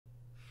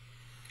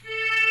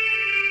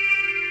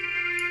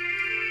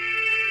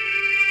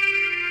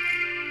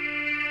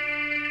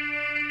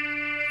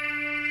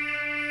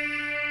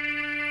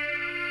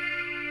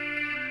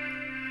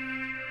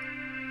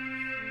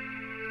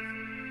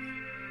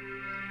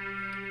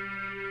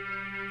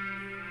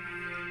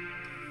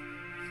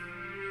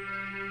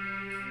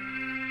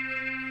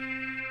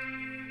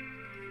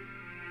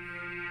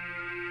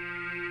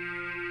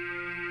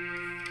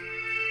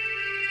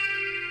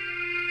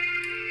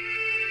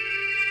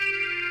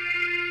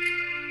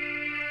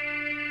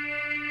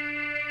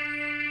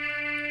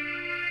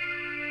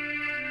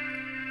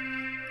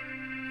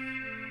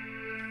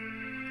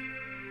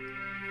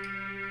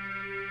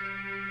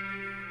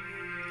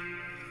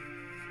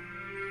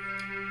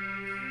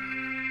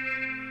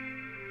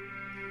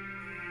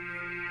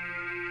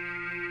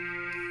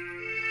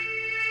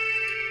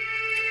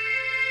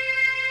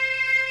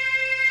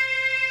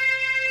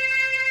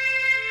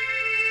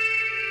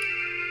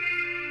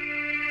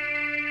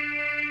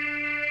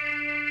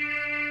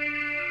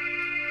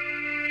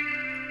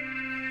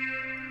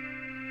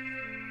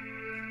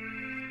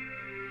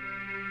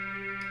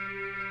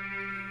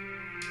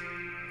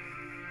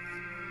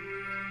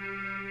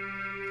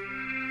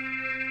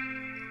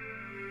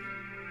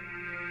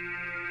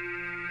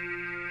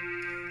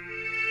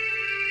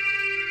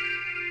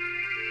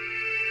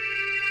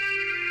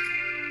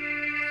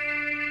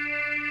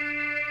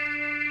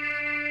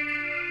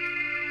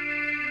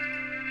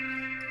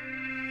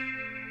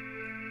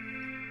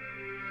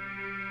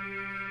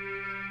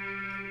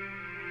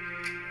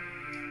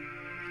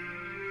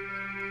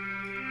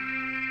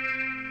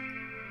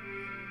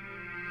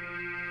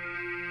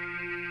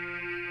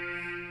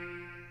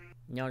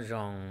nhớ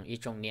rằng ít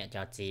trong nhẹ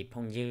cho chị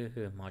phong dư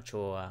mà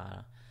chùa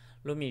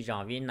lúc mình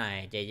dọn viên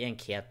này để dân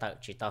kia tự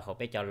chỉ tao học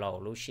biết cho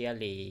lầu lúc xưa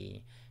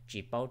thì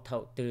chỉ bao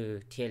thầu từ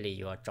thiên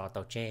lý và trò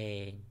tàu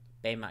trên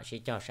bên mà sẽ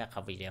cho sát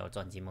học video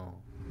chọn gì mù.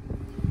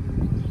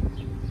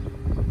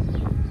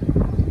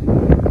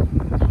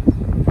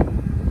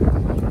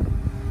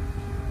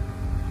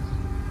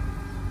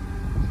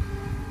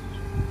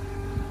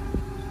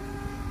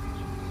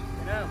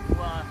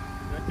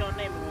 Cho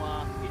nên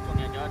mùa ít trong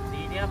nhẹ cho chị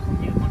nhé phong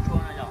dư mà chùa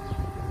này rồi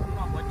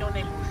mà của cho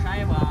nên mùa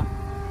sai và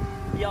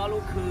do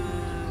lúcคื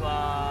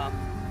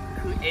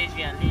อเอเ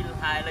ชียลี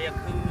ไทยเลย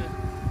คือ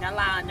ญา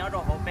ลาญาด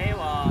อกเขาเป้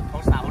ว่าท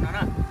ศาวนั่นน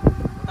ะ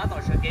ตาต่อ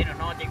เชือกเกน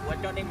เนาะเจ้ากู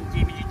เจ้าเนี่ยมันจี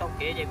มีจีตอกเ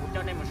กเจ้ากูเจ้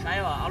าเนี่ยมันใช้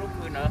ว่าเอาลูก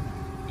คือเนอะ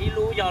อี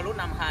ลูยาลู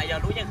นำหายา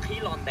ลูยังขี้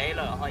หลอนเตะเล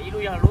ยฮะอีลู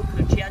ยาลูคื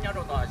อเชียญาด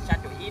อกต่อชา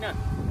จุอีเนอะ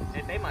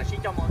เตะมาชี้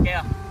จอมองแก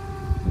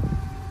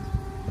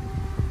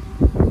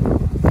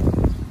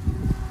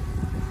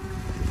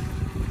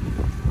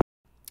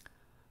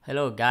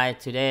Hello guys,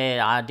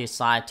 today I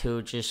decide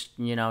to just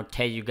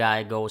take you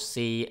guys go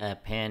see a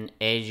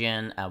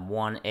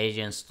one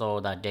Asian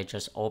store that they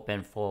just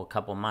opened for a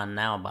couple months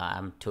now, but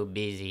I'm too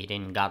busy,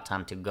 didn't got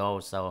time to go,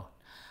 so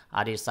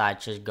I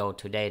decided just go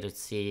today to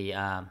see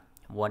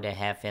what they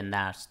have in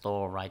that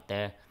store right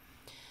there.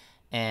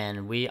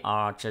 And we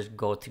are just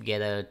go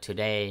together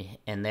today,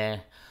 and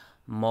then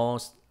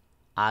most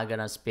are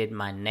gonna speak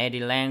my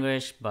native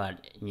language, but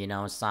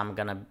some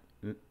gonna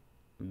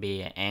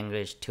be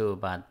English too,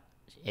 but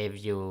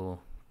if you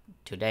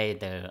today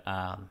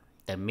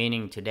the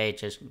meaning today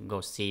just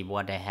go see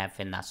what they have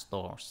in that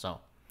store. So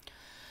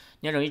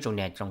nhớ rồi trong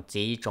này trong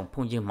chỉ trong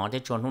phong dư mỏ thế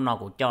chọn lúc nào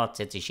cũng cho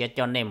sẽ chỉ sẽ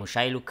cho nên một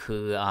sai lúc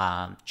คื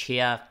อ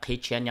chia khi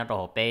chia nhau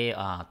đồ bé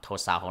thổ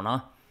sản nó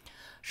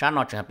sáng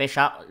nó chẳng bé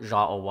sáng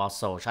rõ ở vào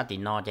sổ sáng thì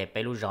nó chỉ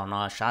bé lúc rõ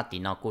nó sáng thì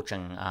nó cũng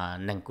chẳng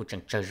nên cũng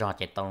chẳng chơi rõ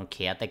chỉ tao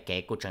kia tới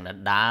kể cũng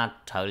chẳng đã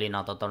thời li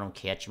nó tao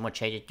kia chỉ một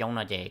chơi trong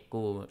nó chỉ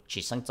cũng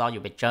chỉ sáng gióอ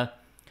ยู่ไปchơi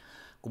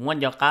cũng muốn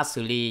cho cá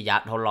xử lý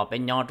giặt hồ lò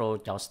bên nhau rồi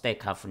cho State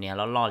California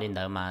nó lo lên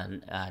đời mà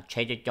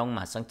chơi cho chúng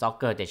mà sáng gió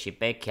cơ thì chỉ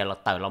bé kia là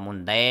tự là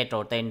muốn đẻ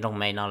rồi tên trong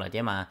mày nó là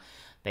thế mà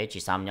bé chỉ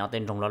xăm nhau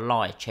tên trong nó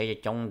lo chơi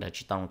cho chúng để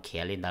chỉ tao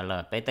kia lên đời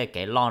là bé tới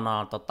cái lo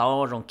nó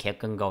tao trong kia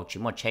cưng gầu chỉ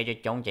một chơi cho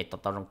chúng chỉ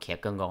tao trong kia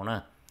cưng gầu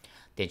nữa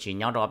thì chỉ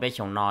nhau rồi bé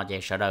chồng nó chỉ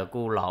sợ đời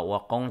cu lò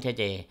hoặc con thế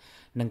thì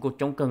nên cu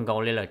chúng cưng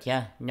gầu lên là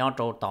thế nhau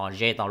rồi tao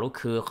dễ tao lúc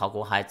khứ họ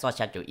cũng hay cho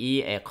chặt chủ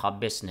ý ở core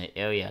business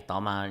area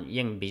tao mà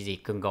nhưng bị gì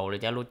cưng gầu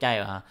lên thế lúc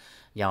chơi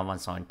giờวัน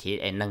สอง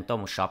ทีnâng tôi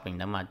một shopping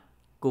đó mà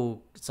cô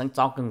sáng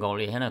gió cưng gầu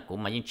đi hết là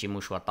cũng mà những chỉ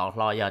một số tàu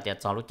lo giờ thì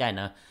cho lúc chạy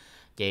nữa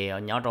thì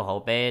nhớ rồi hậu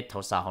bé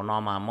thầu xã họ nó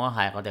mà mỗi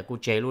hai có thể cô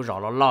chơi lúc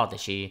rồi lo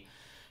thì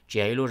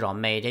chỉ lúc rồi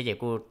mày thế thì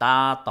cô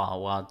ta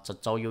tàu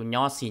cho yêu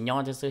nhớ xì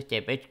nhớ chứ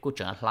chứ bé cô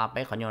trưởng là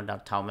bé khỏi nhau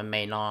đặt thầu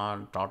mày nó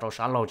trò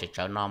xã lâu chỉ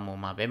chờ nó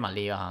mà bé mà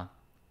li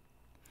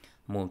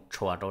một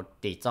chùa rồi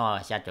thì cho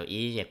xa chỗ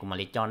ý thì cũng mà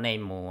li cho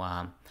nên một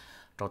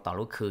rồi tàu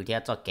lúc khử thế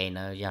cho kẻ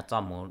nữa giờ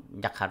cho một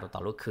giặc hạt rồi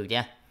tàu lúc khử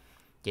thế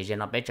chỉ cho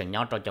nó bé chẳng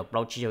nhau cho chụp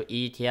lâu chỉ cho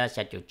ý thì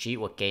sẽ chụp chỉ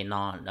ok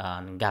nó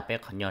gặp bé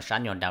còn nhau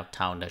sáng nhau đào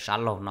thầu để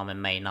sáng lâu nó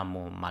mày nó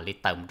mù mà lý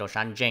tầm cho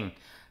sáng jeng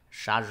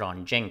sáng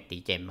ròn jeng thì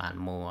chỉ mà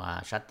mù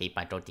sáng tí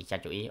bài rồi thì sẽ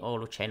chụp ý ô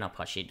lúc chế nó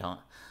phải xịt đó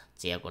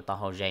chỉ của tao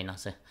hồi jeng nó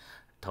sẽ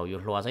thầu yêu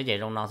lúa sẽ chỉ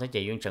trong nó sẽ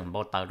chỉ dùng chừng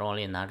bao tàu đó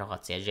lên nó có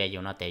sẽ jeng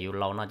dùng nó để yêu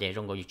lâu nó chỉ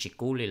trong có chỉ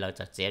cú lên là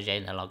sẽ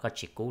jeng là nó có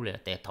chỉ cú lên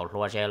để thầu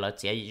lúa jeng là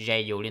sẽ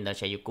jeng dùng lên là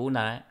sẽ dùng cú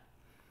này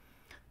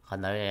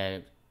còn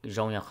đấy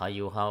rong nhà họ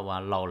yêu họ và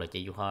lâu là chỉ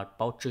yêu họ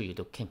bảo trì yêu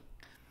được kinh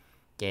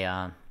cái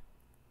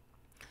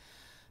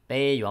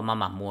bây giờ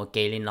mà mua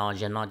cái lên nó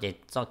cho nó chỉ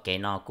cho cái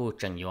nó cũng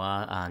chừng yêu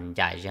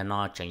dài cho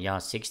nó chừng yêu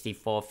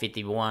 64,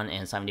 51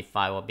 and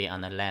 75 will be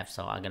on the left,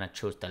 so I'm gonna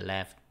choose the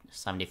left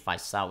 75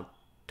 south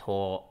to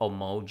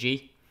Omoji,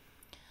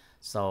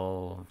 so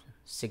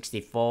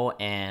 64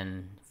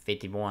 and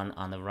 51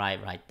 on the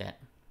right there,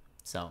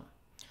 so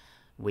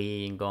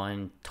we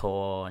going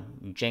to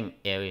Jing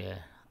area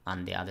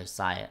on the other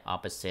side,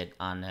 opposite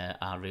on the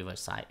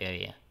riverside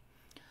area.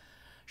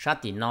 Sát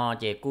thì nó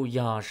chỉ cú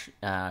do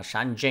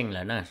sáng Jing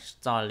là nữa,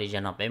 cho lý do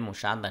nó bé một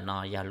sáng là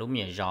nó giờ lúc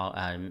nhiều do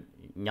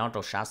nhớ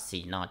đồ sát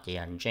xì nó chỉ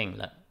ăn Jing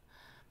là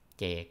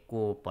chỉ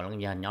cú bỏ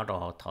lông giờ nhớ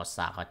đồ thọ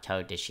xả họ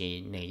chơi thì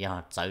chỉ nửa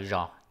giờ chơi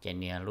rò chỉ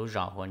nửa lúc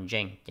rò hơn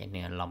Jing chỉ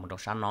nửa lòng đồ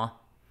sát nó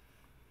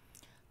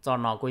cho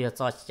nó cũng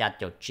cho chặt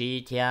chỗ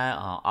chi thì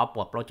ở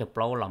bộ pro cho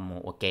pro là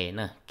một ok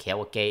nữa kéo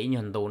ok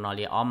nhân tố nó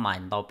li ở mày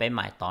tao bé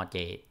mày tao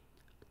chỉ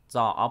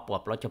do ở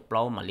bộ pro cho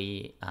pro mà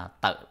li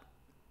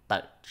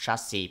tự sát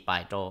xì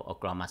bài đồ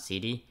Oklahoma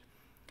City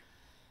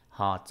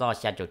họ cho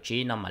chặt chỗ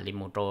chi nó mà li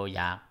một đồ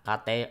ya cá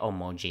té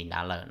Omoji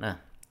đã lỡ nữa,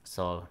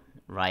 so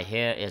right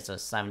here is a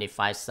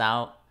 75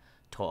 south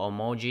to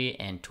Omoji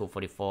and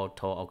 244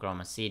 to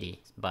Oklahoma City,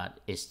 but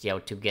it's still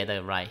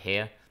together right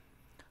here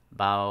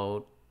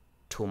about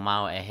 2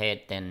 miles ahead,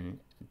 then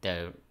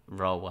the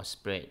road was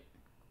split.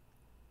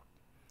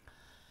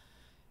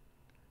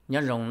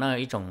 nhớ rồng nó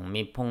ý trồng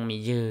mi phong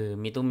mi dư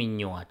mi tu mi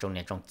nhựa trồng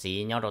này trồng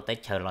chỉ nhớ đầu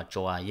tết chờ là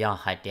chùa do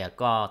hai tiệt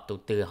có tụ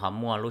từ họ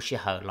mua lúc xí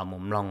hở là một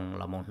lồng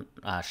là một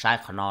sai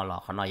khó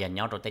nó giờ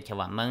nhớ đầu tết chờ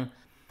vào măng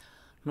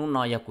lúc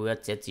nó giờ cũng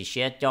sẽ chỉ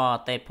sẽ cho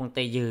tết phong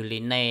tết dư lý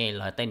này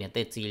là tết này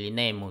tết chỉ lý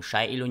này một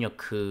sai ít lúc nhớ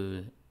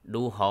khử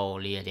đủ hồ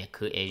liền để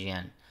khử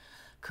Asian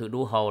khử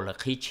đủ hồ là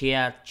khi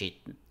chia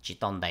chỉ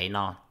tồn đấy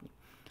nó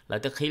là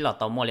tức khi là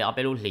tàu mua liền ở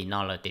bên lúc lý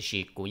nó là để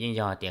chỉ cũng như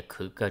giờ để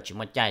khử cơ chỉ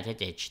một trái thế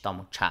chỉ tàu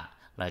một trả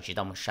là chỉ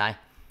tao một sai,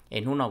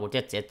 em hôm nào cũng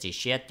chỉ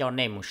share cho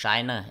nên một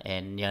sai nữa,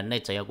 em nhớ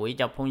nên chỉ có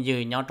cho phong dư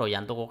nhớ rồi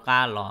dàn tôi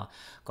có là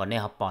còn nên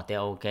học bỏ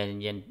theo ok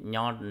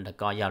nhớ được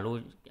coi giờ lúc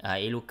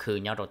lúc khử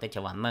nhớ rồi tới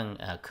cho bạn mừng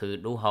khử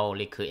đủ hồ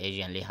li khử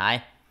Asian li hai,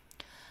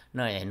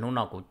 nơi em hôm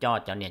nào cũng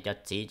cho nên cho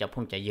chỉ cho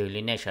phong cho dư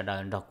li này sẽ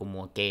đợi được cũng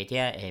mua kê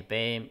thế em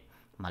bé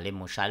mà lên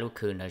một sai lúc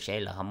khử nữa sẽ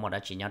là họ mua đã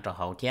chỉ nhớ rồi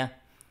hậu thế,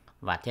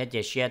 và thế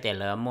chỉ share để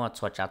là mua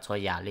cho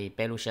giả li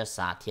bé lúc sẽ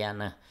xả thế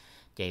nữa.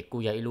 Chị cô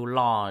giờ lu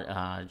lo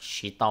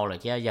xí tàu rồi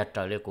chứ giờ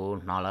trời lên cô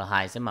nó là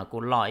hài xem mà cô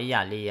lo ý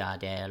giờ đi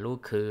để lu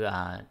khứ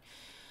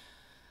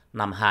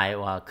nằm hài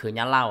và khứ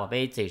nhà lao và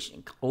bây giờ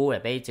cô ở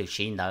bây giờ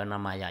xí đỡ nó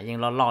mà giờ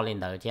nhưng lo lên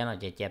đỡ thế là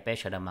chị bé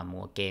sợ mà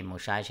mua kèm mua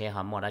sai sẽ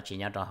họ mua đã chỉ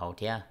nhớ cho hậu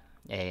thế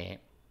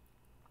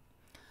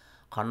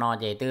họ nói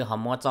chị từ họ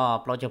mua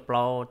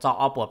cho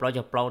ốp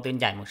pro từ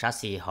dài một sát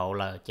xì hậu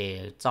là chị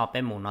cho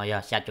bé mua nó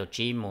giờ xa chỗ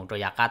chi mua rồi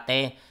giá cá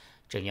tê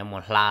chỉ như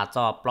một là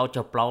cho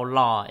plau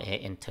lo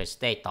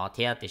interstate đó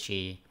thì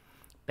thì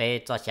bé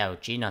cho chào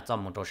chỉ là cho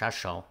một đồ sát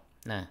sổ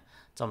nè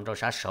cho một đồ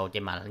sát sổ thì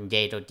mà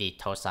dây rồi thì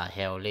Tulsa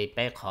heo li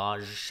bé khó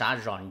sát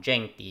ròn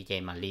rèn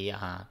thì mà li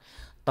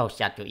tàu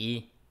sát cho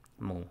y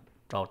mù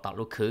rồi tạo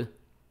lúc khứ.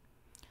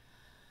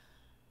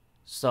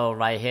 So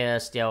right here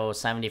still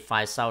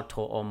 75 south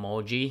to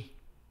Emoji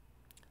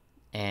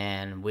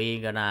and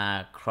we're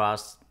gonna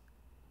cross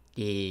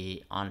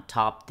the on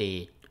top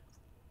the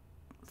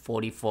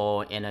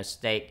 44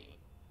 interstate,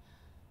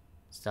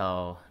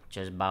 so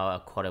just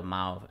about a quarter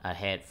mile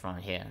ahead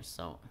from here.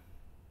 So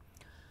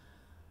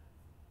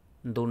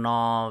do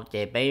nó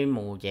chế bé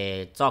mù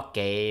chế cho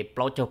cái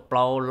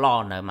plau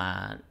lo nữa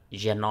mà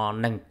giờ nó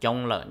nâng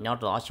trông lợi nhớ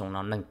rõ chúng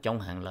nó nâng trông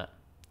hàng lợi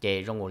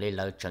chế trong ngồi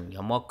lợi chừng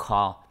có mua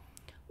kho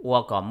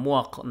qua có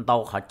mua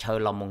đâu họ chơi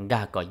là mong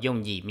ra có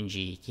dùng gì mình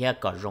gì chứ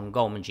có rong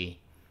gâu mình gì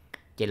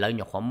chế lợi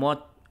nhỏ khó mua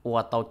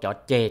qua tàu cho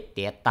chế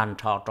tiệt tan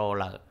cho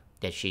lợi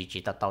để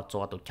chỉ tao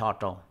cho tụi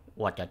cho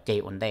và cho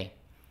chơi vấn đề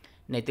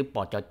nên tôi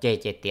bỏ cho chơi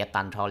tiệt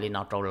tan cho lên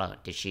nó trâu lợ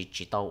thì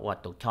chỉ tao và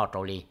tụi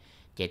cho đi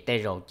chơi tê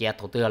rồi chơi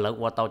thủ tư lợ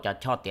và tao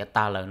cho tiệt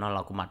ta lợ nó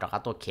là cũng mà cho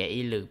các tôi khía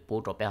ý lử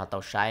bù rồi bây giờ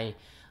tao sai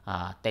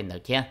tên nữa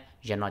chứ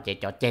giờ nó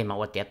cho chơi mà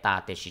và tiệt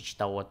ta thì chỉ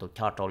tao và tụi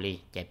cho đi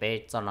chơi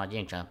bây cho nó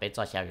riêng chẳng bây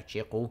cho sao được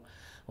chia cũ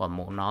và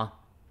muốn nó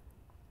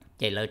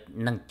chơi lợ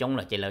nâng chống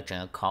là chơi lợ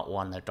chẳng khó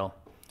quan ở trâu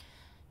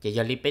chỉ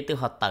giờ lý từ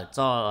họ tự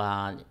cho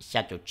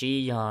xa chủ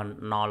trí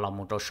nó là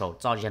một số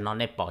cho giờ nó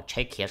nên bỏ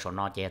chế kia số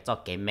nó chỉ cho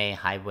cái mê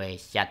highway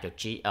xa chủ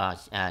trí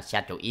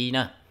xa chủ ý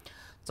nữa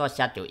cho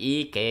xa chủ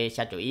ý cái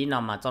xa chủ ý nó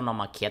mà cho nó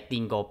mà kia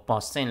tiền go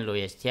percent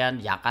rồi xe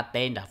giá cả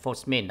tên đã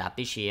force đã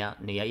tí xí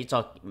nếu ý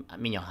cho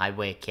mình nhỏ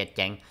highway kia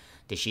chẳng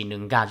thì xí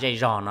nâng gà dây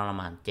rò nó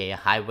mà chỉ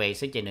highway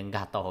sẽ chỉ nâng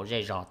gà tổ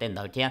dây rò tên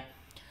đó chứ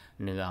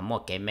nửa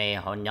một cái mê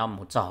họ nhóm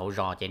một số hậu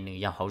rò chỉ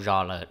nửa hậu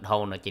rò là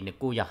hậu nó chỉ nửa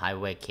cú giờ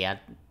highway kia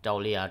trâu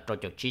lia trâu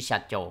chụp chỉ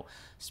sát chỗ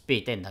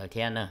speed tên thời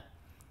thiên nữa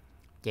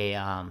chỉ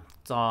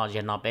cho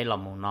giờ nó bé là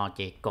một nó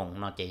chỉ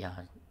cùng nó chỉ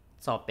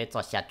cho bé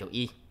cho sát chỗ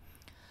y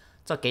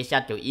cho cái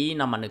sát chỗ y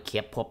nó mà nửa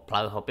kia phộp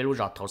phở họ bé lúc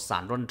rồi thổ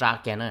sản luôn ra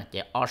kia nữa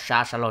chỉ ở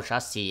xa lô xa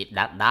xì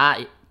đã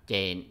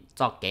chỉ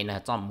cho cái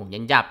này cho một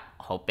nhân giáp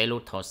họ bé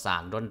lúc thổ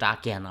sản luôn ra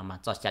kia nó mà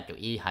cho sát chỗ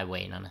y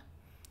highway nữa nè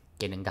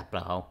chỉ đừng gặp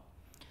là hậu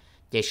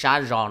chỉ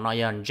xa ròn nó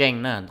yên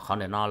rèn nữa còn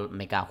để nó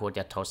mấy cái hồ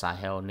cho Tulsa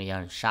heo này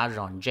xa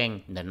ròn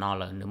rèn để nó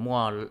là nếu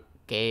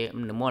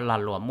mua là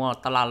lúa mua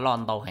ta là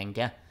lon tàu hành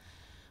chứ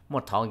mua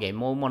thọ vậy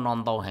mua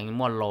non tàu hành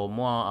mua lô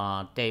mua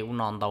tê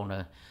non tàu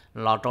nữa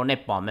lò trâu này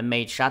bỏ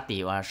mấy sát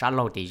tỷ và sát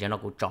lâu tỷ cho nó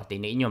cũng chọn tỷ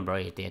nữa nhung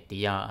rồi thì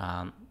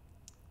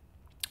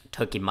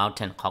Turkey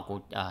Mountain họ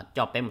cũng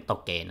cho bé một tàu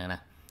kè nữa nè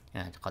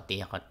có tỷ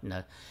họ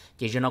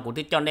chỉ cho nó cũng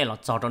thích cho nên là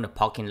cho trong the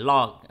parking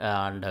lot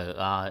the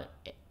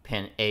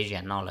Pan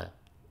Asian nó là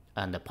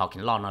and the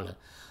parking lot now.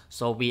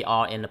 So we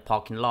are in the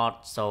parking lot,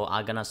 so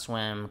I'm gonna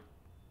swim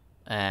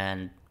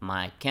and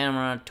my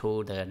camera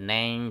to the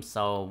name,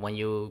 so when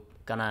you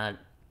gonna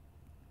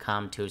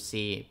come to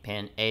see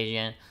Pan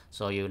Asian,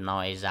 so you know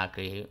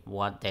exactly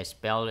what they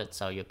spell it,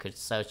 so you could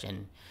search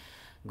in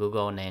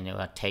Google and it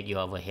will take you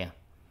over here.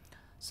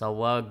 So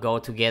we'll go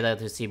together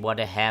to see what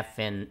they have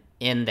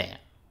in there.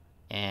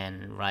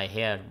 And right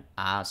here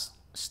I'll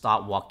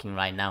start walking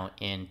right now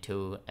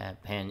into a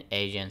Pan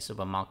Asian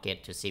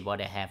supermarket to see what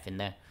they have in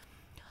there.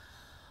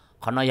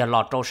 Còn nó giờ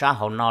lọt trâu xã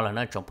hậu nó là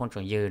nó trồng phong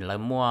trồng dư lại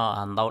mua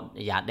đâu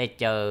giả để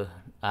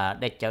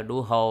chờ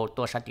đủ hồ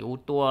tua sát chịu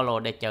tua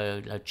rồi để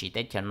chờ là chỉ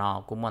để chờ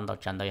nó cũng muốn tàu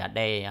chân tàu giả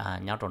để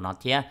nhau trồng nó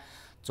thế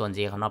chuẩn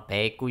gì nó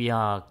bé cũng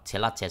giờ sẽ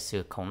là sẽ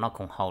sự không nó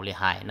không hậu li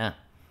hại nữa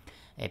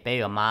bây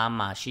giờ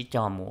mà chỉ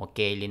cho mua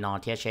kê li nó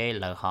thế sẽ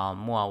là họ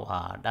mua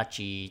đã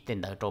chỉ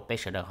tên đỡ trâu bây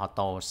giờ họ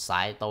tàu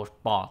sải tàu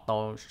bỏ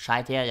tàu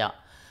sải thế vậy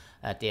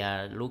thì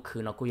lúc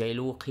khi nó cũng vậy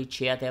lúc khi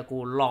chia thế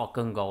cũng lo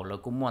cưng gầu rồi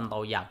cũng muốn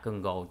tàu giặc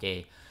cưng gầu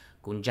thì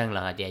cũng chẳng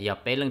là thì giờ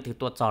bây lần thứ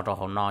tôi cho rồi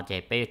họ nó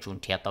thì bây chuẩn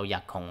thiệt tàu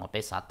giặc không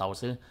bây sát tàu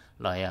xứ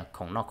rồi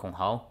không nó không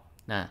hậu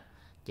nè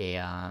thì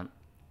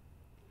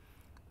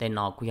tên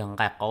nó cũng chẳng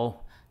cái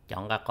câu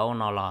chọn cái câu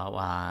nó là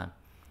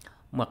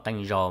một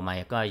canh rò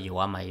mày có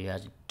dụ mày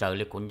trời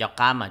li cũng cho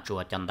cá mà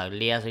chùa chọn tới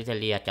lia dưới thế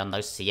lia chọn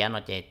tới xía nó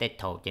chạy tết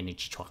thầu chạy đi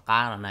chùa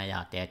cá nó này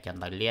à để chọn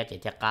tới lia chạy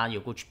theo cá dụ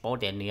cũng bố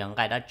để niềng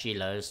cái đó chỉ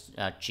là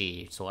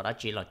chỉ số đó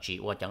chỉ là chỉ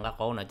qua chọn các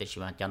câu này thì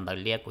chỉ mà chọn tới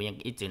lia cũng những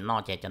ít chữ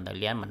nó chạy chọn tới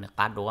lia mình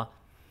cá đúa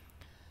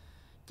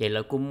chạy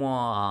là cũng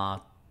mua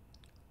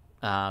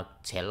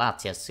sẽ là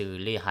sẽ xử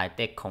lý hai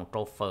tết không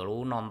trâu phở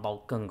luôn non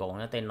bao cưng gọn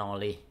nó tên nó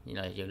đi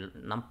là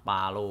nắm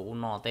bà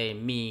luôn nó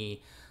tên mi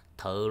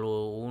thở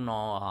luôn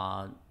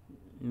nó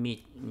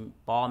mi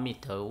bỏ mi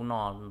thở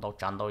nó đâu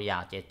chọn đâu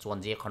ya chỉ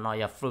chuẩn gì còn nói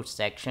là fruit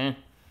section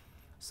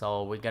so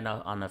we're gonna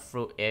on the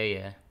fruit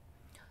area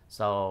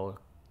so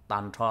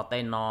tàn cho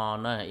tên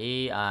nó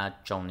ý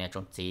trồng này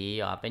trồng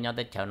gì bên nhau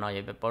tết chờ nó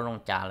vậy bên bố rong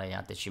tràเล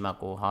ยthì chỉ mà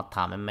cô họ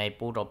thả mấy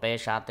bố đồ bé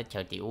sa tết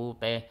chờ tiểu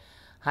bé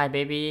hi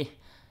baby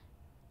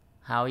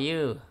how are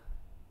you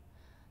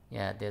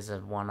yeah this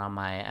is one of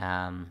my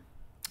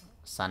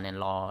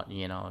son-in-law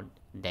you know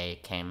they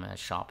came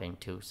shopping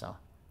too so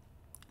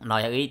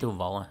nói ý tu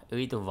vụ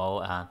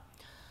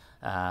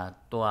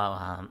ตัว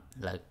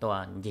làตั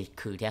วgì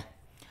khử thế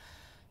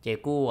chỉ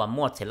cú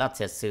mua chỉ là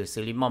chỉ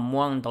xử lý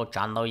mong đâu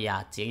chán đâu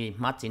ya chỉ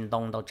mắt chính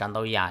đông đâu chán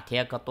đâu ya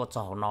thế cóตัว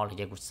cho nó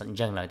thì cũng sẵn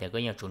chân lại thì có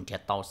nhiều chuẩn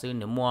thiệt tàu xứ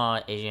nếu mua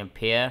Asian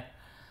pear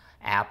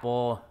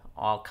apple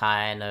all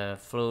kind of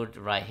fruit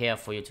right here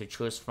for you to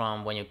choose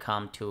from when you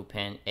come to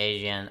Pan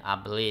Asian I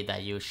believe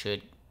that you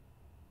should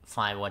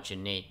find what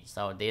you need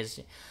so this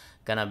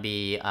gonna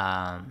be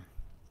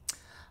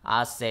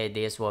I say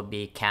this will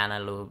be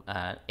cantaloupe,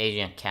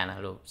 Asian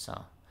cantaloupe. So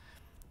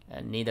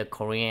neither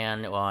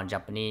Korean or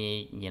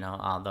Japanese, you know,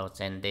 all those.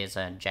 And there's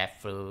a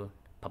jackfruit,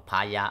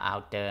 papaya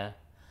out there.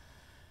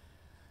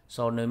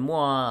 So nếu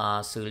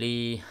mua xử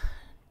lý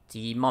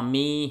chỉ mắm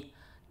mi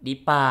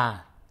đi pa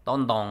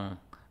tôn đồng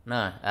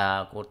nè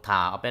cụ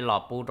thả ở bên lò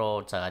pu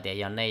đồ chờ để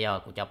giờ này giờ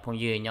cụ cho phong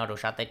dư nhau đồ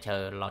sát tới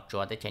chờ lò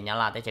chùa tới chờ nhá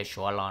la tới chờ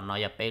chùa lò nó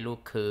giờ bên lúc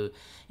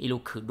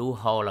khử đu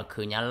hồ là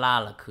khử nhá la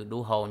là khử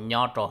đu hồ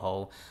nhau trò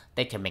hồ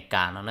tới chờ mấy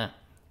cả nó nè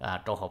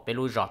trò hồ bên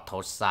lúc giọt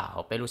thổ xả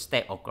hồ bên lúc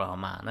steak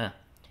Oklahoma nè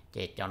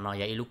để cho nó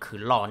giờ lúc khử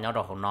lò nhau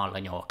trò hồ nó là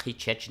nhỏ khi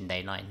chết trên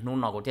đây này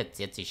nung nó có thể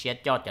chỉ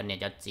xét cho này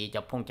cho chỉ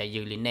cho phong cho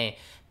dư lên nè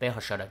bên họ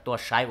sợ được tua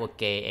sai ok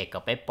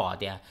cái bên bỏ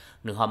đi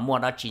nếu họ mua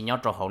đó chỉ nhau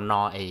trò hồ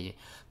nó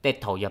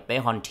tết thầu giờ bé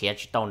hòn thiệt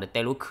chỉ tông để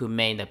tết lúc khử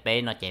mê để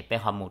bé nó chạy bé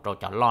hòn một trâu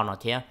chọn lo nó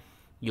thế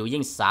dù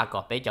những xã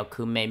có bé cho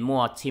khử mê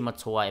mua chi mà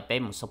chua bé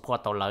một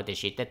support tàu lợi thì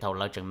chỉ tết thầu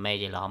lợi chừng mê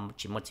thì là họ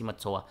chỉ mua chi mà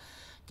chua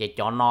chỉ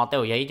cho nó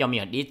tao giấy cho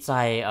mình đi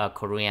chạy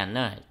Korean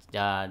nữa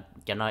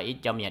cho nó ít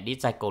cho mình đi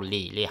chạy Cổ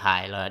lì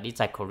hại là đi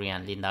chạy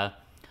Korean lên đó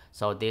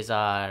so these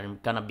are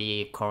gonna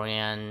be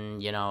Korean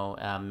you know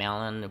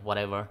melon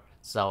whatever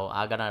so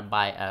I'm gonna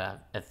buy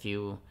a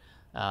few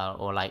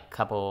or like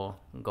couple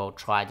go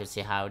try to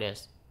see how it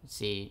is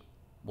see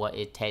what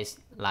it tastes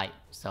like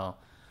so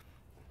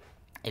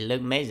it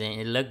look amazing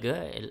it look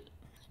good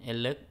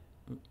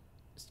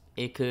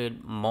it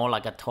could more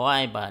like a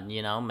toy but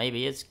you know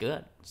maybe it's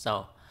good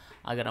so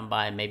I'm gonna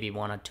buy maybe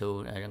one or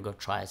two and go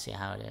try see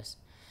how it is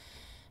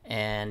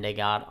and they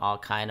got all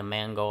kind of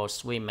mango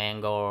sweet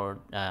mango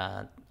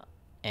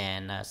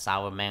and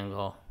sour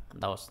mango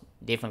those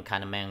different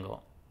kind of mango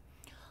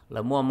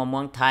là mua mong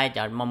mong Thái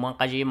cho mong mong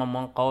cái gì mong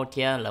mong cô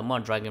thế là mua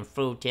dragon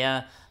fruit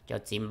thế cho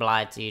chim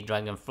lai chỉ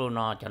dragon fruit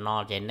nó cho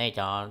nó trên này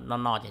cho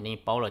nó trên này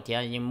bao rồi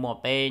thế nhưng mua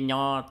bé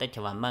nhỏ tới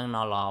cho bạn mang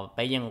nó là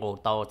bé những ngủ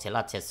tàu sẽ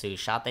là sẽ xử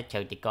sát tới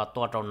chờ thì có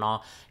tua trong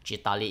nó chỉ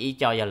tạo lý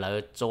cho giờ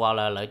lỡ chua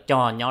là lỡ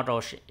cho nhỏ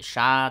rồi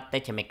sát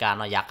tới cho mấy cái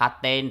nó giả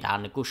khát tên đã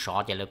nó cứ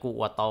sọ chỉ là cứ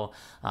qua tàu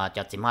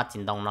cho chim hát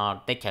chim đông nó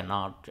tới chờ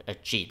nó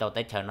chỉ tàu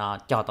tới chờ nó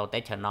cho tàu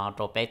tới chờ nó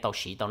rồi bé tàu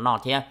xí tàu nó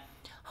thế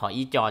họ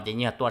ý cho chỉ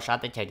như tua sát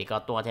tới chờ thì có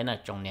tua thế này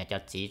trong này cho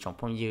chỉ trong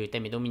phong dư tới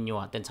mình mình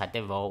nhua tên sai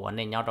tới vô vấn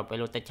đề nhỏ rồi bé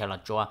lúc tới chờ là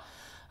chua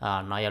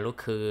nói giờ lúc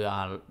คือ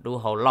ดู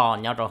hồ lo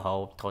nhớ rồi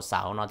hồ thổ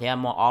sảo nó thế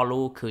mua all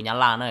luคือnhá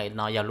la nữa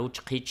nói giờ lúc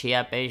khi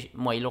chiaไป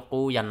มวยลูก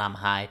กูยันน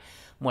ำหาย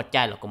มวดใจ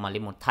เราก็มาลิ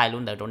มุดไทยรุ่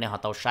นเดิมตรงนี้เขา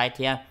ตัวใช้เ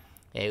ทีย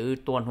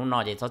ตัวหุ่นนอ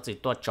จะเขาจืด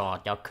ตัวจ่อ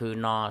จะคือ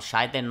นอใช้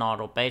แต่นอเ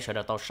ราไปเฉย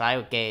ๆตัวใช้โ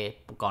อเค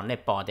ก่อนใน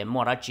ปอแต่มั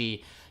วรัจี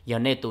giờ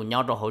này tụi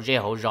nhau rồi hồ dê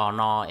hồ giò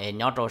nó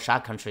nhau rồi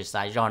sát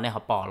countryside giò này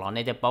họ bỏ nó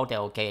này để bảo thì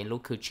ok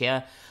lúc cứ chia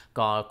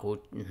có cụ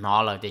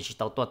nó là thì chỉ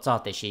tao tua cho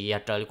thì chỉ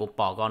trời cụ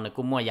bỏ con này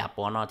cụ mua giả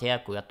bỏ nó thế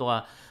cụ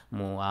tua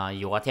mùa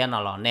vừa thế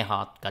nào là này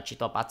họ cả chỉ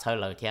tao bắt chơi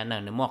lời thế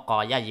này nếu mua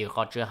có giá gì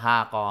có chưa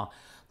ha có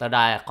tới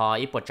đây có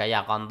ít bột trái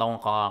còn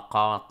đông có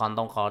còn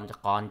đông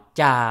còn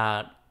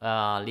cha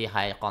li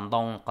hay còn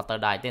đông có tới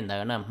đây tên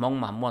nữa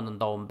mong mà mua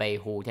đông bề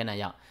hù thế này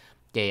vậy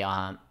thì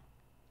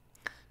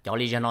cho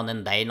lý do nó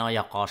nên đấy nó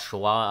có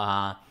số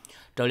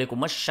rồi thì cũng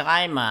mất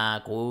sai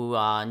mà cũng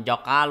do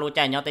cá lúa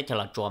trái nhớ tới chờ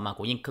là chùa mà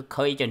cũng những cứ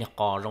khơi cho nó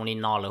cò trong đi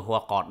nó là hoa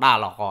cò đa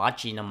là cò á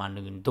chi mà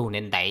đừng tu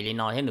nên đẩy đi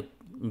nó thế được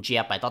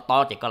chia bài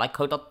to chỉ có lấy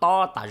khơi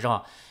to tại rồi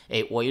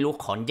ấy ôi lúc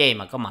khốn dây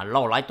mà có mà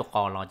lâu lấy tụ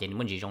cò là chỉ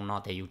muốn gì trong nó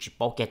thì yêu chỉ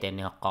bao cái tiền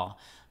nó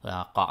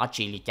cò á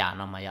chi li trả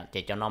nó mà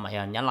chỉ cho nó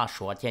mà nhớ là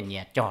số tiền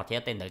nhẹ cho thế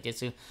tên được chứ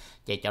xứ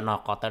chỉ cho nó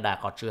có tới đà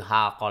có chữ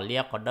ha có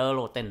liếc có đỡ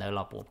luôn tên được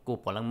là bộ cụ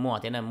bộ lần mua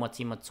thế nên mua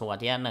chi một số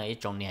thế này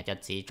trong nhà cho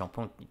chỉ trong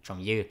phong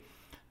trong dư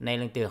này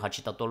lần từ họ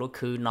chỉ tao tôi lúc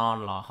khứ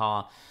non là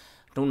họ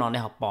lúc non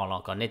này họ bỏ là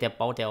còn này theo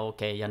bảo theo ok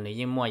giờ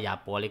nếu mua nhà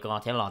bỏ đi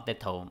còn thế là tết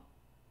thầu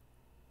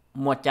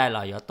mua chai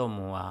là do tôi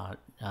mua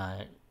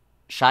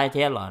sai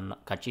thế là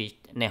cái chi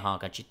này họ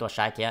cái chi tôi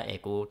sai thế ấy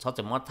cũng sau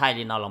khi mua thay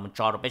đi nó là mình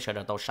cho được bây giờ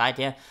được tôi sai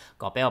thế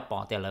có bé họ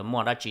bỏ thì là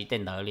mua đã chỉ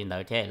tên đỡ lên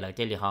đỡ thế là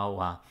thế thì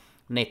họ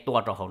này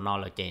tua rồi họ nó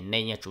là chỉ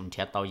này như chuẩn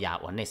thế tàu giả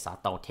và này xả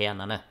tàu thế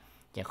nữa nè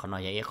chỉ còn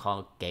nói vậy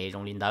họ kể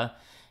trong lên đỡ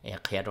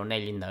khi rồi này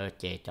lên đỡ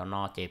chỉ cho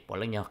nó chỉ bỏ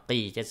lên nhau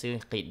kỳ chứ xứ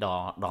kỳ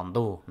đòn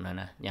đu nữa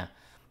nè nha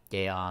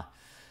chỉ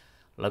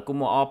là cũng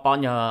mua ở bao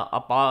nhiêu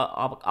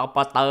ở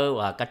bao tơ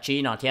và cái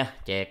chi nó thế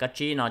chỉ cái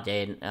chi nó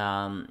chỉ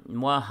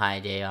mua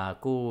hai chỉ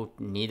cú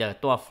ní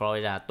được tua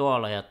Florida tua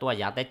là tua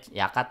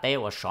giá cá tế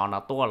và sòn là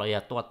tua là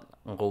tua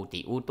ngủ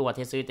tỷ u tua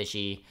thế xứ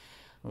thì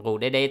ngủ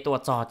đây tua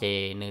cho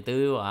chỉ nữ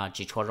tư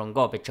chỉ cho rong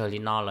go bị chơi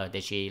lên nó là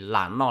thì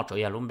làm nó chủ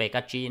yếu luôn về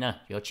cái chi nữa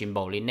rồi chim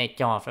bầu lên này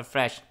cho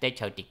fresh để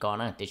chơi thì con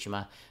nữa thì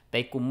mà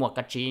bé cũng mua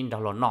cái chi đó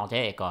là nó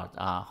thế còn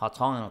họ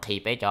xong thì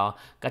bé cho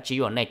cái chi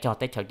ở này cho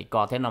tới chơi thì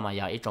con thế nào mà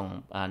giờ ít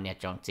trồng nhà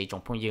trồng chỉ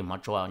trồng phong dư mà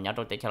chùa nhớ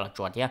tôi tới chơi là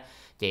chùa thế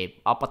thì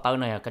ở bắt tới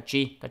này cái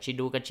chi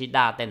đu cái chi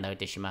đa tên nữa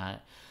thì mà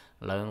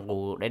lần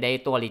ngủ đây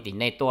tua li thì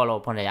này tua rồi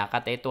phong này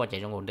cái tế tua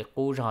chỉ trong ngủ được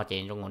cú rồi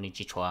chỉ trong ngủ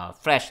chỉ chùa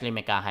fresh lên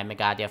mega hay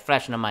mega thì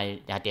fresh nó mà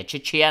thì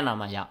chia nó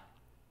mà giờ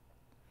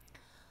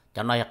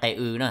cho nó cái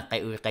nữa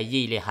cái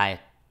gì liền hay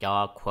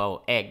cho quail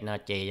egg nó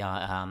chỉ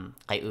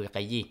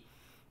cái gì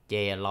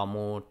chỉ là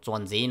một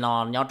chuẩn gì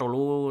nó nhớ trong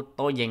lú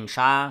tôi dừng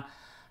sa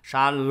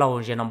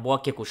lâu thì nó bua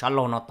kia của sa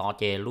lâu nó tỏ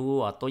chỉ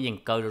lú tôi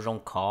dừng cơ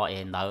trong khó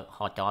em đỡ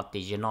họ cho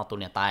thì nó tôi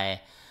này tay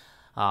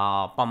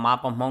bấm má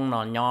bấm mông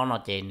nó nhớ nó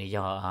chỉ này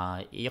giờ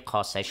ý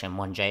khó section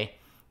một giây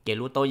chỉ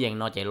lú tôi dừng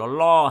nó chỉ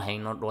lo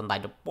hình nó đồn đại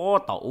được bó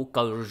tàu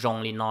cơ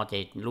trong li nó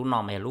chỉ lú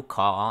nó mà lú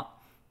khó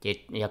chỉ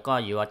giờ có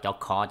gì cho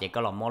khó chỉ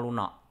có là mua lú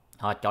nó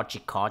họ cho chỉ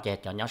khó chỉ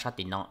cho nhớ sát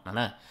tiền nó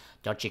nè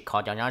cho chỉ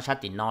khó cho nhớ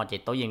sát tiền nó chỉ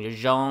tôi dừng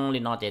rong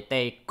lên nó chỉ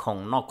tê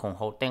khổng nó khổng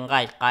hậu tên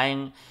gai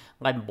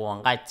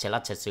buồn gai chỉ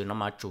là thật sự nó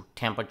mà chủ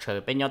temperature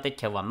bên nhau tê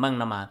theo và măng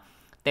nó mà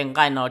tên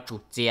gai nó chủ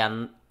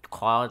chiến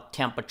khó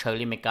temperature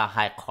lên mấy cái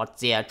hay khó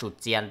chiến chủ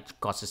chiến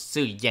có sự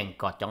sử dụng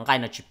có trong gai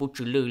nó chỉ bút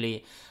chữ lưu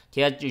li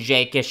thì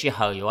dễ cái sự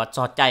hơi và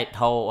cho chạy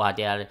thâu và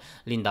thì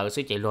linh đầu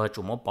sự chỉ lo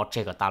chủ một bỏ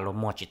chơi của ta lo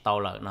mua chỉ tao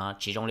là nó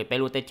chỉ trong li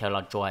bên lúc tê theo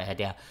là chơi hay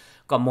thì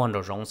có muốn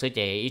rồi rong sẽ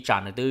chỉ ít trả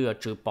nữa từ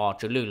chữ bỏ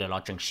chữ lư là nó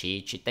chừng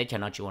xí chỉ tới cho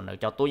nó chịu nữa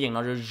cho tôi rằng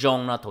nó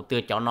rong nó đầu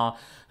tư cho nó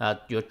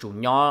vừa chủ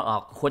nhỏ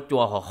khuất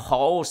chùa họ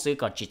khó xứ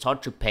còn chỉ cho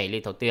chữ pay li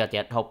đầu tư thì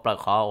học là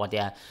khó và thì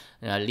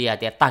lia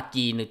thì ta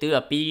kỳ nữa từ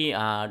bị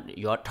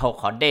vừa thâu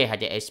khó đây hay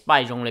thì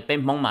expire rong lên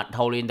bên mong mà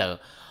thâu lên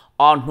được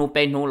on hu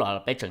bên hu là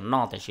bên chừng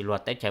nó thì chỉ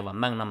luật tới chơi và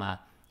mang nó mà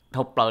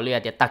thâu bờ lia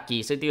thì ta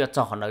kỳ xứ từ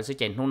cho họ nữa xứ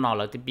trên hu nó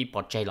là từ bị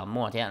bỏ chơi là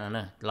mua thế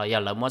nữa là giờ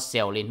là mua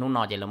sale lên hu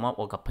nó thì là mua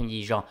ở gặp phong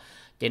gì rồi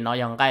thì nó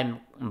yang cái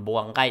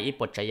buông cái ít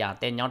bột chạy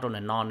tên nhóm trong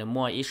này nó nếu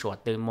mua ít sọt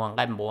từ mua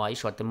cái mua ít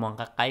sọt từ mua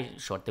cái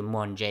sọt từ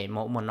mua dễ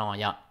mua nó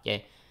vậy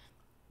vậy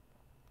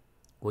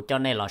của cho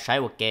nên là sai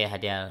ok hay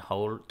là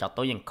hậu cho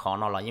tôiยังkhó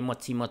nó là những một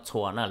chi một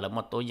chùa nữa là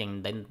một tôiยั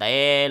งđến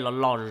té nó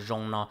lo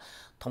rong nó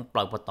thông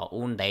bờ một tổ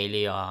un đây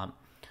li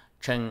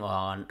chân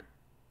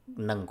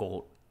nâng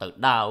cổ tự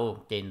đau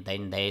trên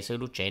tên để sử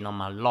dụng chế nó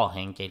mà lo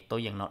hàng chế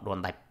tôiยังnó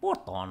đồn đại bút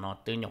to nó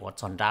từ nhỏ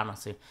chọn ra nó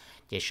sư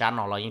chỉ sáng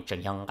nó là những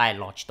trường hợp cái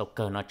lọ chỉ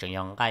cơ nó trường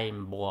hợp cái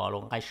bùa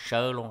luôn cái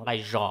sơ luôn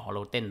cái giò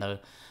luôn tên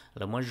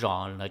là mới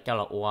giò nó cho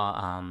là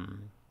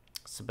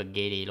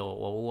spaghetti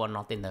luôn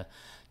nó tên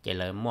chỉ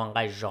là mua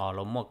cái giò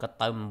luôn mua cái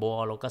tôm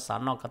bùa luôn cái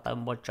sáng nó cái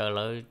tôm bùa chờ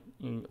lại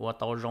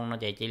tao rong nó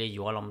chỉ là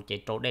dùa lòng chỉ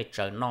trâu để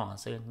chờ nó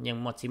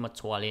nhưng mà chỉ một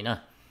xua đi nữa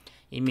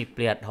ý mi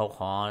pliệt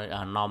họ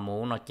nó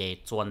mũ nó chỉ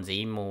chuẩn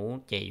gì mũ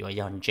chỉ dùa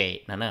giòn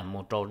chỉ nè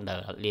mũ trâu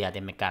đờ lia thì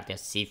mình cả thì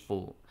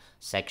seafood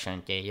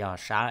section chỉ do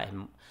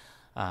sáng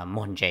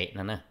mòn dễ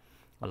nữa nè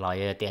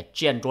loại thì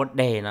chiên ruột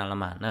đề là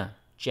mà nè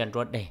chiên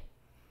ruột đề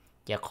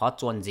chỉ khó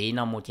chuẩn gì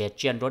nó một chỉ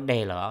chiên ruột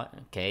đề là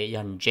cái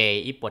dàn dễ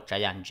ít bột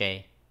trái dàn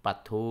dễ bát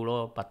thu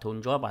lo bát thu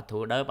chúa bát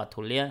thu đỡ bát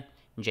thu lia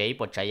dễ ít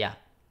bột trái à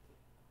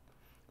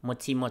một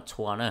chi một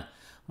chua nè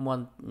một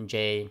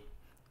dễ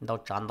đâu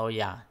chán đâu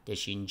ya thì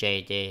xin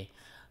dễ thì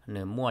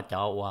nửa mua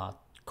cho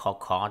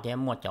khó thế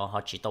mua cho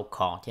họ chỉ đâu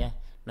khó thế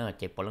nữa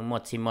chỉ bỏ lưng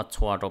một chi một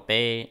chua rồi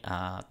bé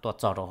tua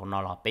cho rồi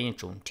nó là bé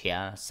chúng thiệt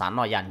sáng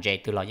nó dàn dễ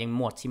từ là những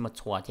một chi một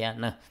chua thế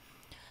nữa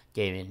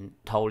chỉ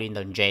thâu lên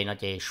đường dễ nó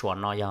chỉ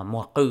xuân nó giờ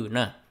mua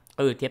nữa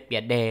thiết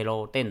biệt đề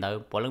rồi tên đó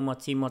bỏ lưng một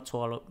chi một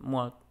chua rồi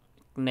mua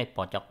này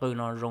bỏ cho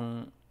nó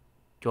rong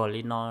cho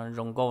li nó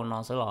rong go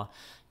nó sẽ là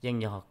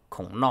dân giờ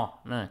khủng nó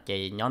nè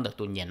chỉ nhóm được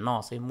tụi nhện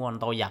nó sẽ muốn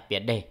tao giặc biệt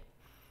đề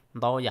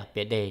tao giặc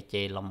biệt đề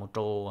chỉ là một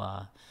chỗ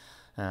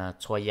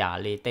cho giả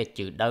li tê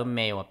chữ đơn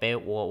mèo và bé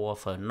ua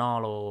phở no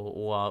lo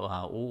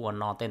ua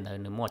no tên thời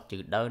nữa một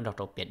chữ đơn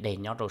rồi biệt đề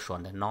nhớ rồi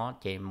xuân thì nó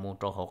chỉ một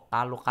chỗ học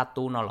cá lúc cá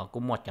tu nó là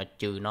cũng một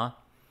chữ nó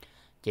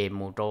chỉ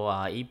một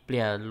chỗ ít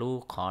bia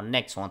lu khó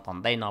next one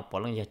tận đây nó bỏ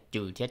lên giờ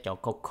chữ thiết cho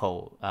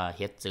khẩu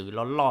hiện chữ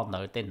lo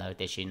nữa tên thời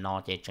thì chỉ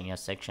nó chỉ trong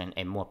section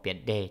em một biệt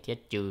đề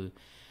thiết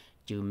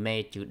chữ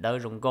mê chữ đơn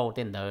rong go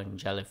tên thời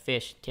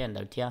jellyfish thiết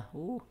thời thiết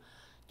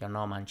cho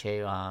nó mà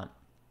chơi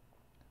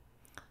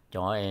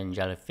cho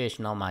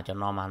jellyfish nó mà cho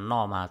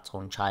nó mà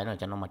trốn trái nó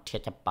cho nó mà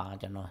thiết chập ba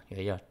cho nó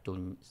bây giờ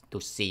tụ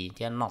xì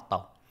thiết nó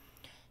tàu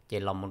chỉ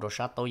là một số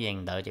sát tối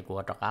dành đợi chỉ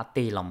của trò cá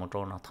ti là một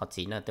số nó thật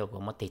xí nữa tôi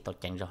cũng mất thì tôi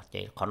chẳng rồi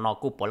chỉ còn nó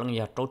cũng bỏ lưng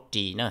giờ trốt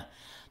trì nữa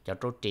cho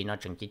trốt trì nó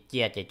chừng chỉ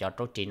chia chỉ cho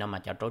trốt trì nó mà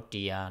cho trốt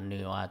trì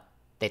nửa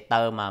tê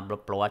tơ mà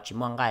blo chỉ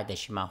muốn gai để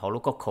mà họ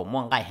lúc có khổ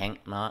muốn gai hẹn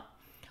nó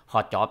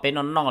họ cho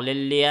bên nó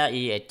lên lia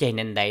y trên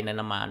nền đây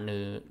nên mà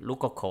nửa lúc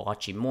có khổ họ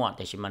chỉ mua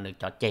để mà nửa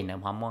cho trên nữa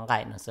họ muốn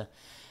gai nó sẽ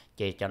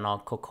chỉ cho nó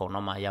khổ nó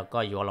mà giờ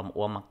có vô làm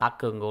uống mà các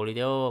cương gồ đi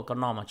đó có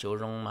nó mà chịu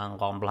rong mà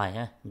gom lại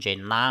ha J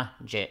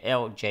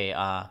L J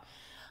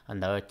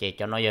đó chỉ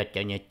cho nó giờ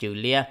cho nhiều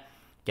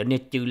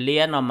chữ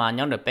lia nó mà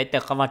nhóm được bé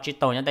tết các vật chất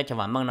tàu nhóm tết cho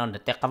bạn mang nó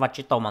được tết các vật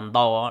chất tàu mình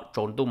đo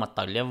trốn tu mà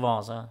tới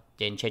level sao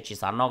trên chỉ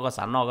sản nó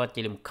có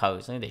chỉ làm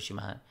khởi xong để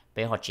mà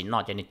bé họ chỉ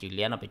nó cho nên chữ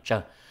lia nó bị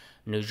chờ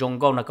nữ rong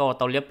câu nó có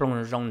tàu liếp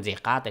rong rong gì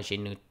cả tại vì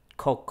nữ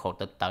khổ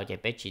tự tự chỉ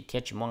bé chỉ thiết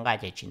chỉ mong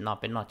gai chỉ nó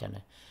bé nó cho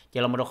nên chỉ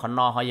là một đồ khăn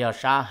nó họ giờ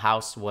sa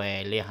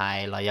houseware li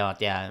hai là giờ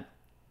thì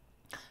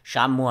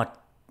sa mua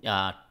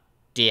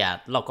tiệt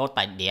เราก็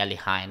tại địa li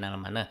hai nên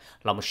mà nó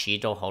เราmột xí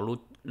cho họ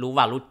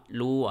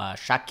lu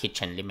sa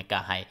kitchen li mấy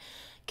cái hay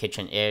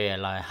kitchen area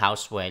là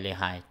houseware li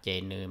hai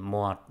chỉ nữ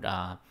mua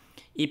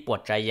ít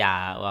bột trái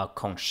già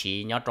không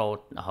xí nhớ cho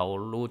họ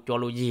lu cho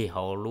lu gì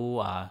họ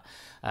lu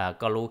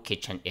có lu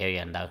kitchen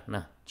area đó nè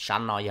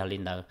sáng nó giờ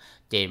lên đó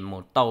chỉ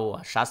một tàu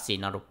sa xí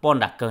nó được bốn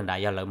đặc cơn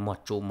đại giờ là một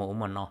chủ mũ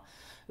mà nó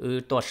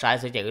ตัวใช้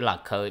เสียจะหลัก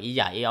เคยอีให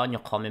ญ่อีอ้อนย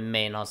กคอมเม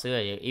ย์เนาะเสื้อ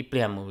อีเป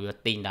ลี่ยนมือ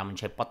ตีนดำมันใ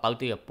ช้ปอเต้า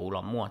ที่ปูหล่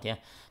อมั่วเท่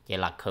จะ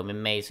หลักเคย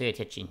เมย์เสื้อ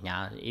ที่จีนยา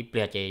อีเป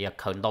ลี่ยนจะอยาก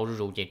เคยโต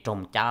รู้จะจม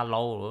จ้าโล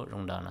หรือตร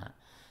งเดินนะ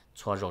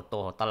ชัวร์โรโต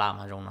ตลาดม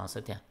าตรงนั้นเสี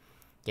ย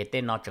จะเต้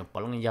นนอจังป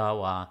ลงยาว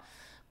ว่า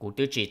กู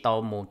ตื้อจีโต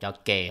มูจะ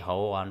เก๋เขา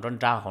ร้อน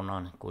จ้าเขานอ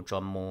นกูจะ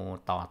มู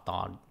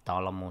ต่อ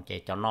ละมู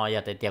จะน้อย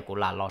แต่เดียวกู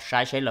หลานเราใ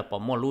ช้เลยปอ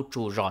มั่วรู้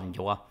จูร้อนอ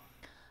ยู่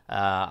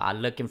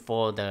I'm looking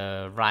for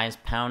the rice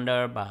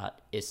pounder,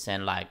 but it's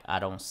like I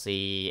don't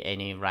see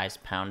any rice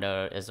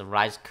pounder. It's a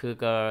rice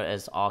cooker.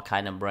 It's all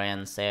kind of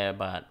brands there,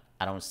 but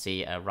I don't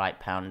see a rice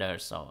pounder.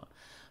 So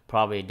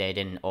probably they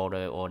didn't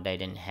order or they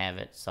didn't have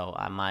it. So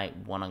I might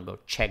want to go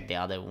check the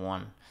other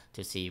one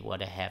to see what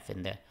they have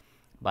in there.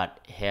 But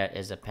here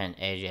is a Pan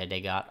Asia.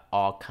 They got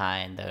all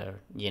kind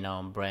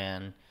of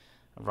brand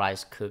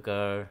rice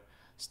cooker,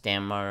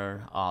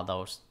 steamer, all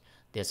those.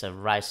 There's a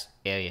rice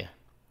area.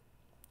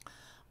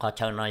 Có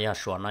chơi nó giờ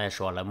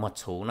là một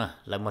số nè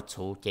là một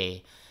số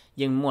chế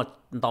nhưng một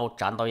tàu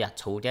tràn tàu giặt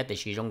số chứ thì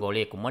sử dụng gỗ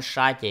lì cũng mất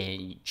sai chế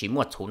chỉ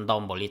một số tàu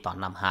bỏ đi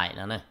toàn Nam Hải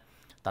nữa nè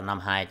toàn Nam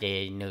Hải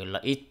chế nửa là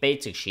ít bé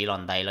chữ xí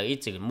lần đây là ít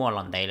chữ mua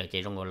lần đây là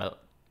chế trong gỗ là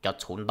cho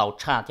số tàu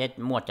cha chứ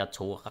mua cho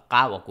số các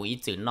cá và cũng ít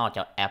chữ nó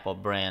cho Apple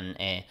brand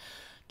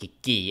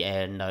kỳ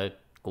nó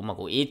cũng mà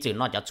cũng ít chữ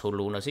nó cho số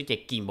luôn nó sẽ chế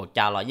kỳ một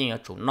cha là nhưng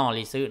số nó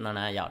lý sự nó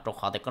là giờ trong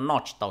họ thì có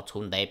nó chỉ tàu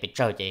số đây bị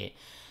chơi chế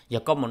giờ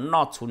có một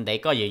nọ xuống đấy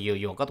có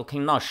nhiều có tụi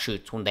khinh nọ sử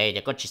xuống đấy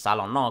giờ có chỉ xả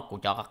lò nọ của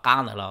cho các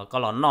cá nữa là có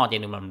lò nọ thì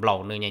mình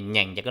lẩu nữa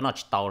nhàng cho cái nọ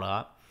chỉ tàu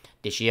nữa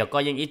thì giờ có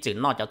những ít chữ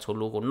nọ cho xuống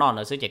lú của nọ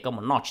nữa sẽ chỉ có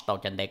một nọ chỉ tàu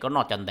chân đấy có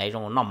nọ chân đấy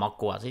rồi nọ mọc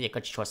của sẽ chỉ có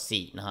chỉ cho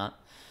xì nữa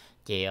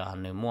chỉ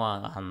nếu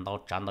mua hàng tàu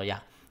chân tàu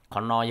ya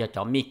còn nọ giờ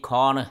cho mì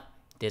kho nữa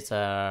there's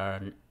a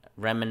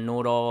ramen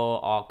noodle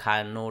all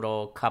kind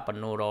noodle cup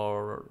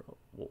noodle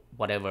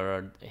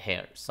whatever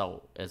here so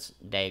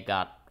they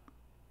got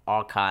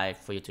all kind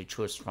for you to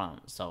choose from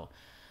so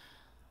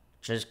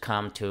just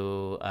come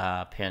to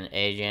Pan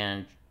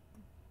Asian,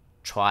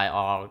 try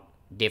all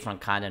different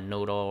kind of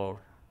noodle,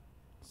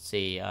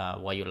 see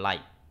what you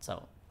like. So,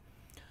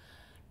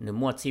 nếu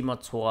mua chi mua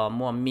chua,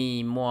 mua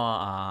mì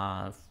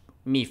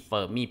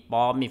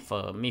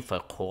phở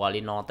khô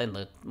li nó tên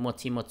là mua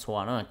chi mua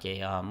chua nữa,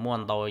 chỉ mua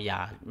đâu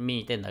ya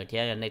mì tên là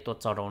thế này tôi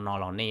cho đâu nó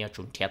là này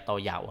chuẩn thiệt đâu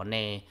ya ở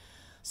này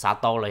xã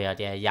đâu là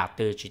thì ya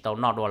từ chỉ đâu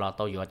nó đâu là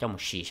đâuอยู่trong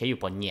một xí sẽอยู่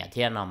บนnhẹ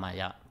thế nào mà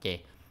ya chỉ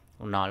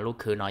nó lúc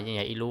cứ nói như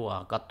vậy lúc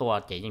có tua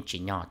chỉ những chỉ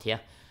nhỏ thế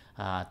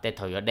để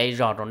thử ở đây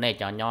rồi này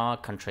cho nhỏ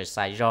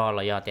countryside rồi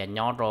là giờ thì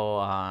nhỏ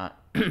rồi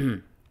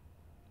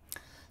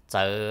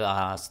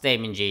giờ state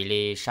mình chỉ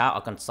li South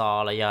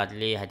Arkansas là giờ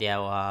li hay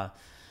điều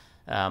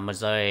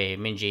Missouri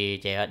mình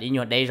chỉ đi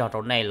nhiều đây rồi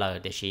này là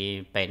để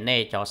chỉ bên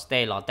này cho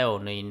state là tiêu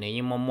này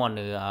nếu mua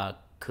nữa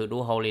cứ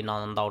đủ holy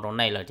nó đâu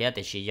này là thế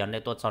để chỉ giờ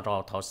này tôi cho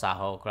rồi Tulsa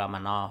họ mà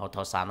nó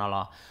Tulsa nó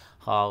là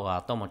họ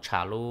tôi một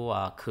trả lu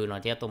คือnó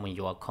thế tôi một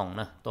vừa không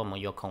nữa tôi một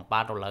vừa không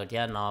ba đô la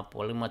thế nó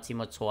bỏ lên một xí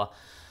một xua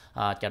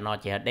cho nó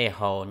chỉ để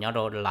hồ nhớ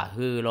đồ là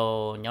hư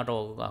lô nhớ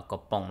đồ có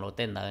bông lô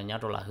tên là nhớ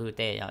đồ là hư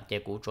tê chỉ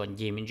cú chuẩn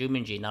gì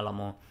mình chỉ nó là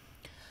một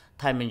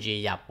thay mình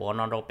chỉ giả bộ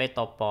nó đồ bé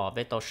to bò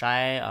bé to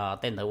sai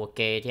tên là ok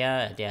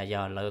thế thì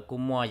giờ là cú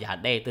mua giả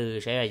đây từ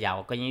sẽ là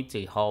giàu có những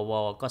chữ hồ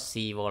vô có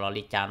xì vô là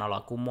đi chả nó là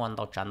cú mua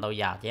tao chắn tao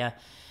giả thế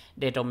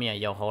để trong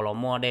miệng giờ hồ là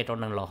mua để trong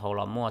nâng là hồ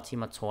là mua thì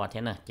mà xóa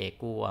thế này chỉ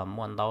cú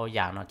mua tao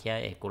giả nó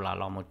thế cú là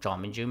một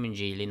chọn mình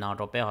chỉ li nó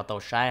đồ bé họ tao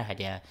sai hay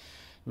thì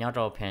nhớ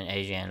đồ pen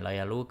Asian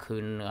là lúcคื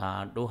น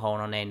ดูhồ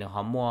nó này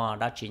họ mua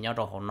đã chỉ nhớ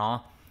đồ hồ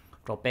nó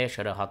rồi bé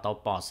sẽ được họ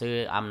tao bỏ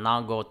sư I'm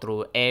not go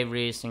through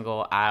every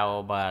single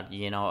aisle but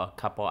you know a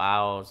couple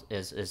aisles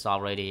is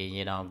already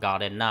you know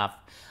got enough.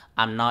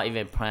 I'm not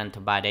even planning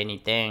to buy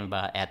anything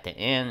but at the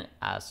end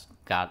I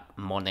got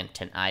more than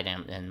 10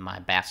 items in my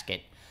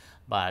basket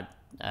but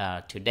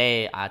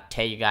today I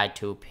tell you guys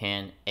to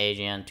Pen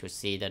Asian to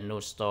see the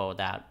new store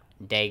that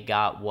they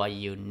got what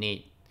you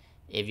need.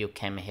 If you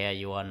came here,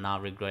 you will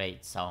not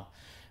regret. So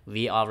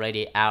we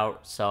already out.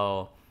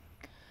 So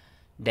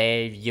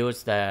they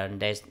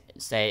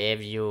say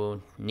if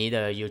you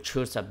neither you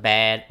choose a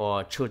bed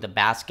or choose a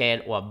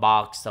basket or a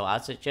box. So I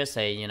suggest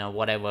say you know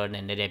whatever, and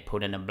then they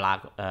put in a black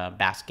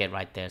basket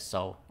right there.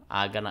 So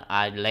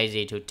I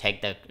lazy to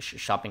take the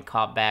shopping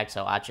cart back,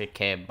 so I should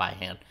carry by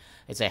hand.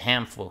 It's a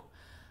handful.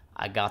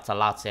 I got a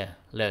lot there.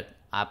 Look,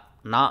 I'm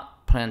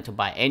not planning to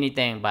buy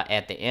anything, but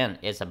at the end,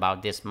 it's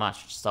about this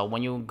much. So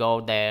when you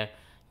go there,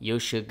 you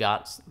should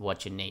got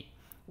what you need.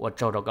 我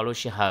做到个路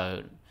是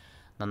很，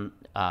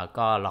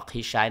ก็หลอก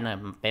ที่ใช้เนี่ย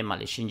เป็นมา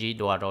เลเซีย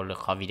ตัวเราเลย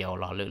ขอวิดีโอ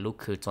เราเลยลูก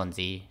คือจน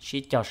จีชิ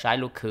จะใช้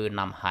ลูกคือ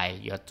นำให้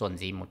ยอดจน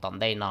จีมุตตอน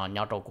ได้นอนย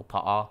อดเรากูพ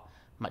อ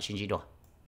มาชินจีตัว